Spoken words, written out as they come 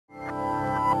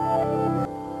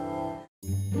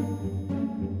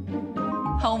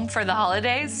Home for the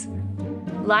holidays?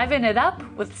 Liven it up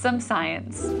with some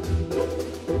science.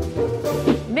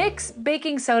 Mix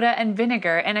baking soda and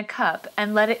vinegar in a cup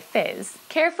and let it fizz.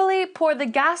 Carefully pour the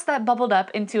gas that bubbled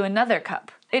up into another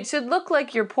cup. It should look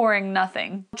like you're pouring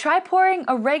nothing. Try pouring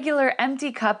a regular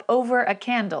empty cup over a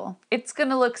candle. It's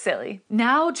gonna look silly.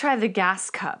 Now try the gas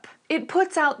cup. It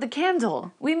puts out the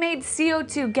candle. We made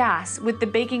CO2 gas with the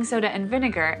baking soda and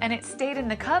vinegar, and it stayed in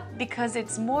the cup because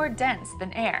it's more dense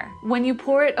than air. When you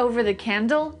pour it over the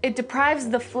candle, it deprives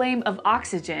the flame of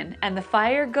oxygen and the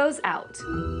fire goes out.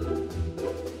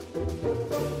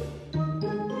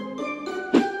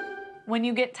 When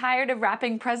you get tired of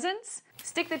wrapping presents,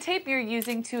 stick the tape you're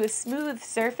using to a smooth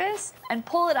surface and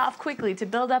pull it off quickly to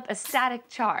build up a static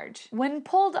charge. When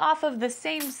pulled off of the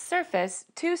same surface,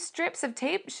 2 strips of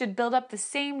tape should build up the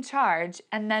same charge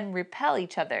and then repel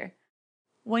each other.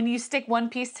 When you stick one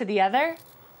piece to the other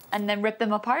and then rip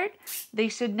them apart, they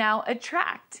should now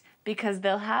attract because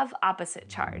they'll have opposite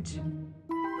charge.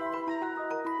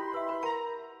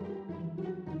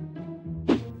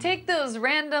 Take those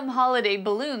random holiday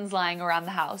balloons lying around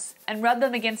the house and rub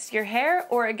them against your hair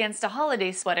or against a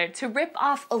holiday sweater to rip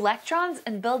off electrons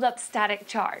and build up static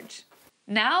charge.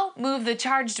 Now move the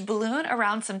charged balloon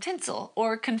around some tinsel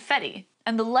or confetti,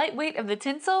 and the light weight of the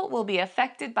tinsel will be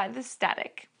affected by the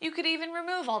static. You could even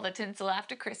remove all the tinsel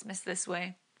after Christmas this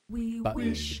way. We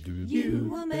wish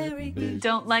you a Merry Christmas.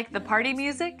 Don't like the party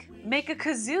music? Make a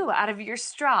kazoo out of your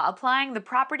straw, applying the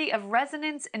property of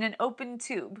resonance in an open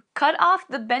tube. Cut off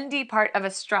the bendy part of a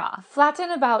straw.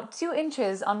 Flatten about 2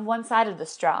 inches on one side of the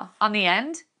straw. On the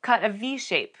end, cut a V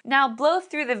shape. Now blow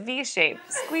through the V shape,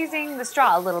 squeezing the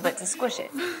straw a little bit to squish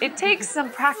it. It takes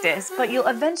some practice, but you'll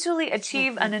eventually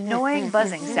achieve an annoying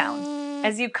buzzing sound.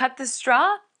 As you cut the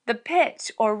straw, the pitch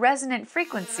or resonant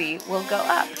frequency will go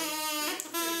up.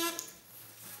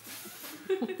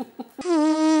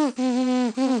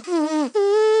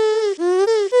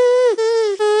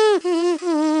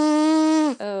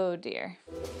 Oh dear.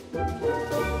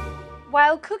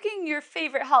 While cooking your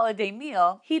favorite holiday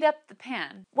meal, heat up the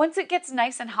pan. Once it gets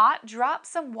nice and hot, drop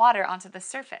some water onto the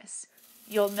surface.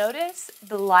 You'll notice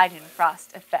the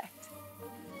Leidenfrost effect.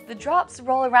 The drops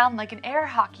roll around like an air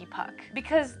hockey puck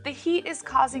because the heat is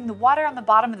causing the water on the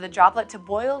bottom of the droplet to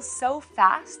boil so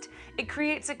fast, it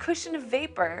creates a cushion of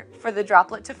vapor for the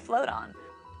droplet to float on.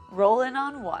 Roll in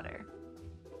on water.